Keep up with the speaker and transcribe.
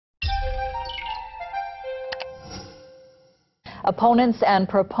Opponents and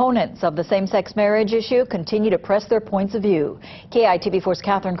proponents of the same-sex marriage issue continue to press their points of view. KITV4's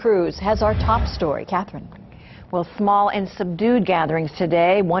Catherine Cruz has our top story. Catherine. Well, small and subdued gatherings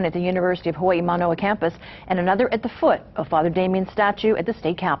today, one at the University of Hawaii Manoa campus and another at the foot of Father Damien's statue at the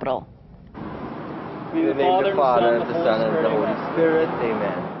state capitol. In the name of the Father, the Son, and the Holy Spirit.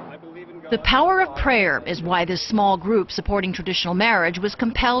 Amen. The power of prayer is why this small group supporting traditional marriage was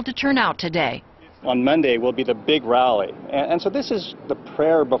compelled to turn out today. On Monday will be the big rally, and so this is the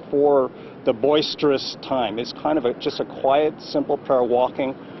prayer before the boisterous time. It's kind of just a quiet, simple prayer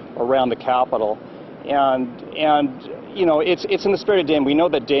walking around the Capitol, and you know, it's in the spirit of Damien. We know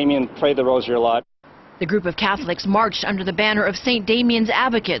that Damien prayed the Rosary a lot. The group of Catholics marched under the banner of St. Damien's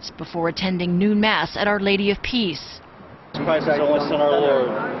Advocates before attending noon Mass at Our Lady of Peace. Christ is only Son, our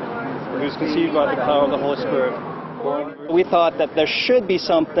Lord, who is conceived by the power of the Holy Spirit. We thought that there should be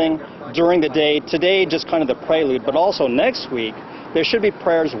something during the day, today just kind of the prelude, but also next week, there should be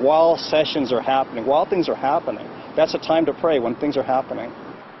prayers while sessions are happening, while things are happening. That's a time to pray when things are happening.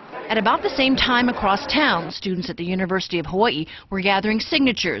 At about the same time across town, students at the University of Hawaii were gathering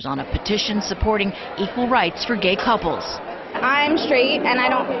signatures on a petition supporting equal rights for gay couples. I'm straight and I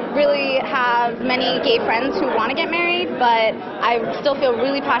don't really have many gay friends who want to get married, but I still feel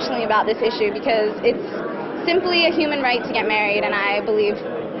really passionately about this issue because it's simply a human right to get married, and I believe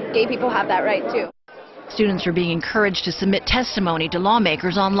gay people have that right too. Students are being encouraged to submit testimony to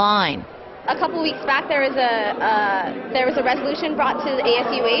lawmakers online. A couple weeks back there was a resolution brought to the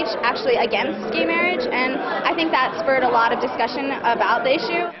ASUH actually against gay marriage, and I think that spurred a lot of discussion about the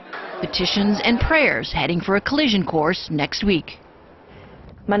issue. Petitions and prayers heading for a collision course next week.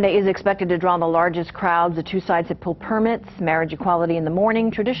 Monday is expected to draw the largest crowds. The two sides have pulled permits, marriage equality in the morning,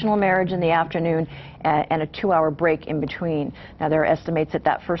 traditional marriage in the afternoon, and a 2-hour break in between. Now, there are estimates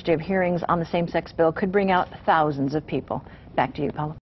that first day of hearings on the same-sex bill could bring out thousands of people. Back to you, Paula.